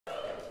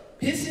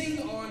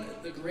Pissing on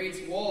the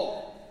Great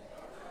Wall.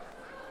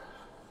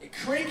 A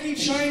cranky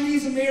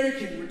Chinese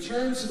American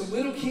returns to the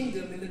Little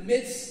Kingdom in the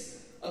midst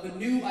of a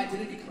new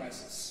identity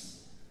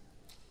crisis.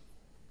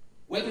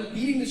 Whether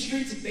beating the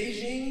streets of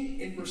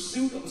Beijing in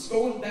pursuit of a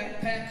stolen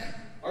backpack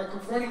or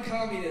confronting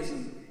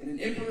communism in an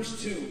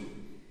emperor's tomb,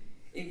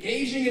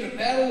 engaging in a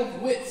battle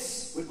of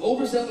wits with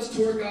overzealous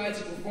tour guides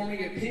and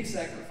performing a pig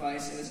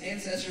sacrifice in his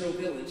ancestral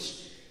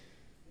village,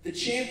 the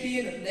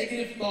champion of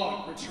negative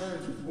thought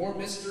returns with more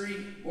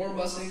mystery, more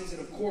musings, and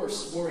of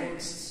course, more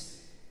angst.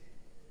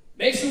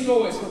 Make some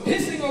noise for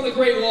Pissing on the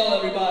Great Wall,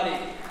 everybody!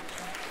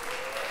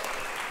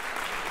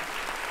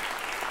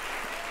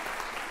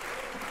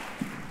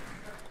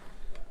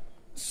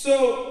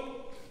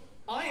 So,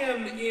 I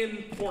am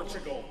in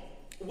Portugal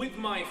with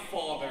my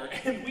father,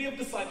 and we have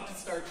decided to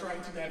start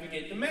trying to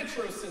navigate the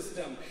metro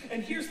system.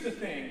 And here's the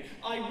thing,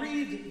 I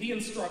read the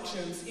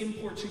instructions in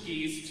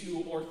Portuguese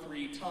 2 or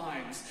 3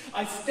 times.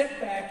 I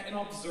step back and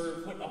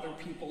observe what other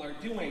people are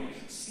doing.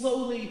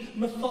 Slowly,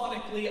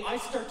 methodically, I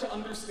start to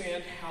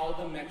understand how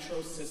the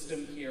metro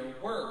system here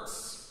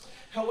works.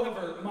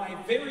 However, my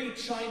very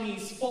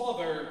Chinese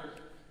father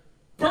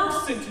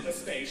bursts into the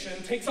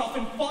station, takes off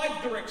in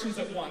 5 directions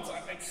at once.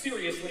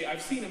 Seriously,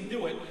 I've seen him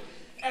do it.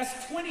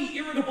 Asks 20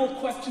 irritable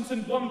questions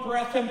in one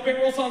breath and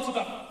barrels onto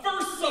the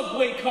first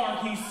subway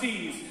car he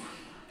sees.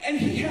 And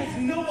he has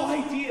no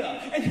idea,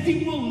 and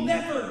he will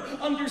never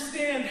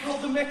understand how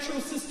the metro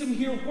system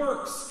here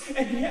works.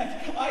 And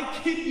yet, I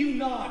kid you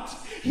not,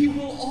 he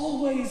will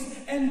always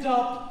end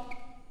up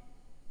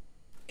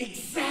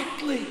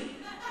exactly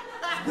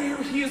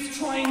where he is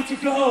trying to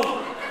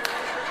go.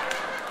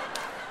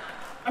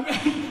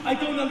 I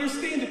don't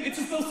understand it. It's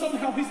as though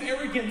somehow his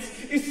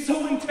arrogance is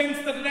so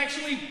intense that it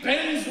actually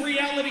bends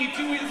reality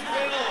to his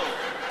will.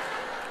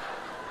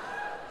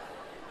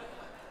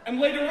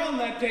 And later on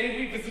that day,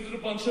 we visited a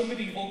bunch of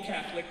medieval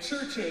Catholic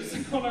churches.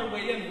 On our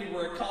way in, we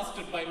were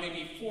accosted by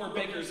maybe 4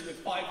 beggars with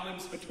 5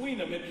 limbs between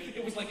them.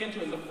 It was like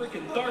entering the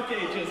frickin' Dark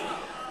Ages.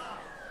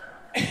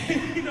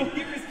 You know,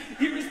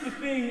 here is the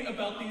thing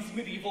about these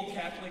medieval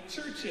Catholic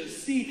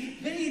churches. See,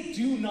 they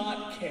do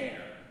not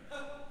care.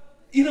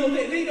 You know,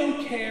 they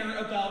don't care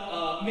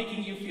about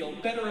making you feel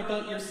better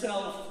about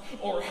yourself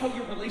or how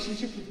your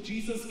relationship with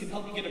Jesus can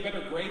help you get a better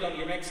grade on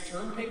your next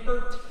term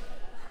paper.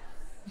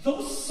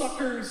 Those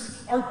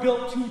suckers are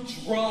built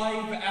to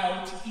drive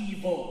out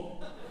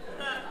evil.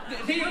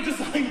 They are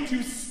designed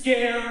to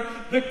scare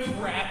the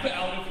crap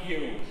out of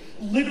you,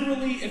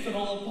 literally, if at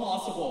all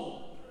possible.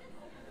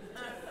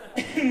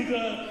 And,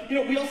 you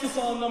know, we also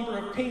saw a number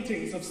of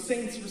paintings of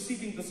saints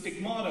receiving the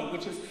stigmata,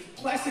 which is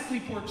classically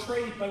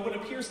portrayed by what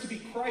appears to be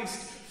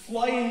Christ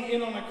flying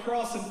in on a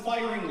cross and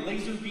firing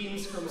laser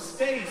beams from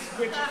space,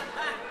 which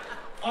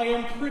I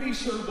am pretty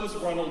sure was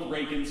Ronald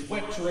Reagan's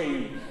wet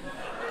dream.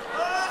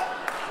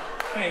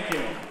 Thank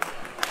you.